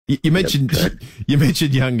You mentioned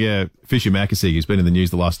young Fischer McAsey, who's been in the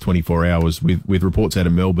news the last 24 hours with reports out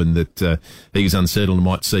of Melbourne that he's unsettled and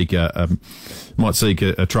might seek a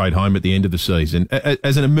trade home at the end of the season.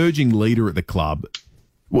 As an emerging leader at the club,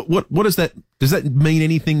 what does that mean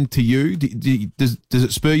anything to you? Does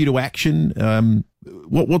it spur you to action?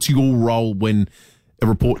 What's your role when a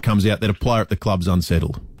report comes out that a player at the club's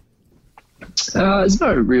unsettled? There's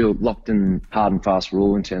no real locked and hard and fast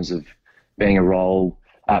rule in terms of being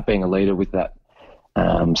a leader with that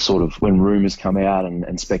sort of when rumours come out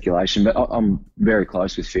and speculation. But I'm very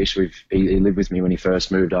close with Fish. He lived with me when he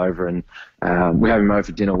first moved over, and we have him over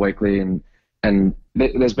for dinner weekly, and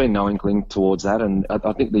there's been no inkling towards that. And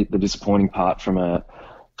I think the disappointing part from our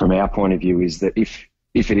point of view is that if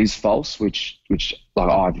it is false, which like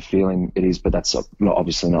I have a feeling it is, but that's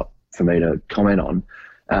obviously not for me to comment on.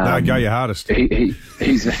 No, go your hardest.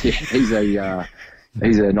 He's a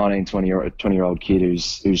 19, 20-year-old kid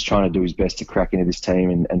who's trying to do his best to crack into this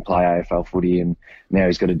team and play AFL footy, and now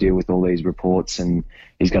he's got to deal with all these reports, and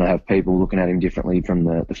he's going to have people looking at him differently from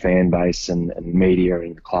the fan base and media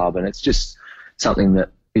and the club, and it's just something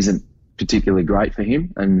that isn't particularly great for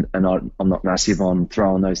him, and I'm not massive on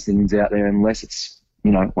throwing those things out there unless it's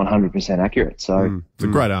 100% accurate. So it's a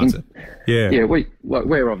great answer. Yeah.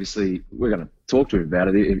 We're obviously going to talk to him about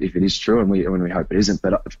it if it is true, and we hope it isn't.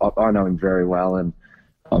 But I know him very well, and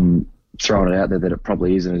I'm throwing it out there that it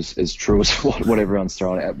probably isn't as true as what everyone's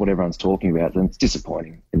throwing out, what everyone's talking about. And it's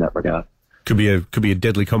disappointing in that regard. Could be a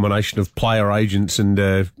deadly combination of player agents and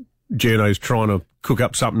journos trying to cook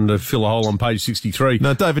up something to fill a hole on page 63.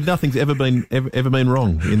 No, David, nothing's ever been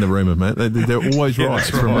wrong in the rumour, mate. They're always right.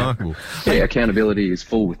 It's remarkable. Yeah, accountability is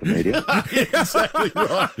full with the media. Exactly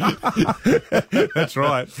right. That's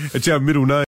right. It's our middle name.